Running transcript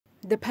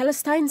The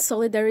Palestine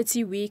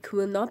Solidarity Week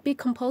will not be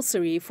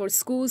compulsory for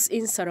schools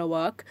in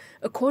Sarawak,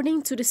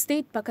 according to the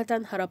state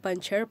Pakatan Harapan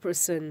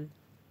chairperson.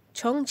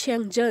 Chong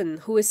Chieng Jen,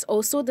 who is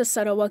also the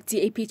Sarawak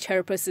DAP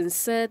chairperson,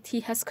 said he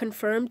has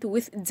confirmed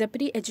with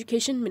Deputy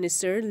Education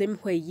Minister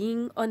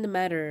Ying on the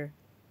matter.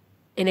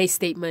 In a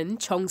statement,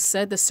 Chong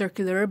said the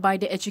circular by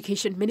the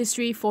Education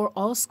Ministry for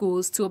all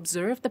schools to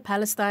observe the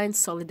Palestine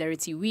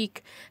Solidarity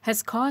Week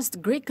has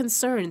caused great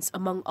concerns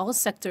among all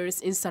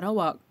sectors in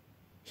Sarawak.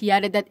 He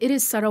added that it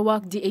is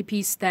Sarawak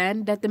DAP's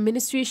stand that the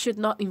ministry should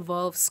not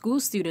involve school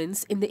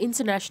students in the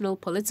international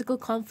political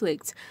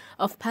conflict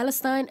of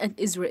Palestine and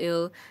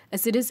Israel,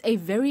 as it is a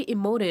very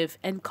emotive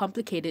and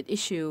complicated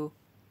issue.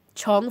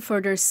 Chong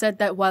further said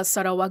that while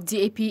Sarawak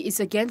DAP is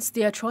against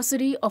the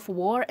atrocity of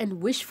war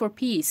and wish for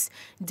peace,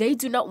 they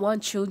do not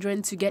want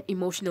children to get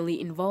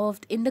emotionally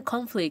involved in the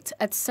conflict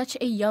at such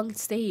a young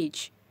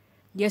stage.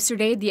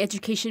 Yesterday, the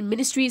Education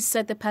Ministry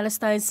said the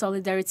Palestine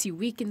Solidarity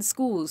Week in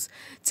schools,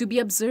 to be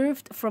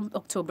observed from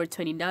October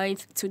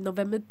 29th to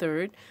November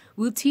 3rd,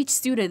 will teach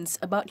students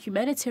about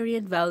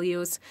humanitarian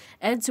values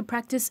and to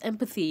practice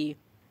empathy.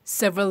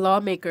 Several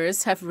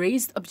lawmakers have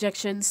raised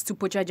objections to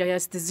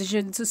Putrajaya's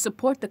decision to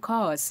support the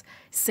cause,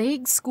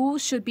 saying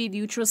schools should be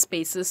neutral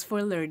spaces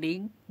for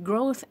learning,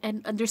 growth,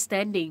 and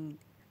understanding.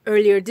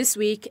 Earlier this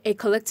week, a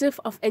collective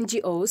of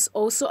NGOs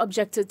also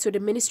objected to the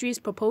ministry's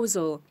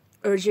proposal,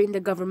 urging the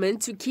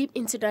government to keep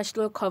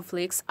international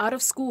conflicts out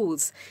of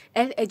schools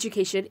and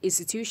education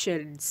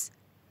institutions.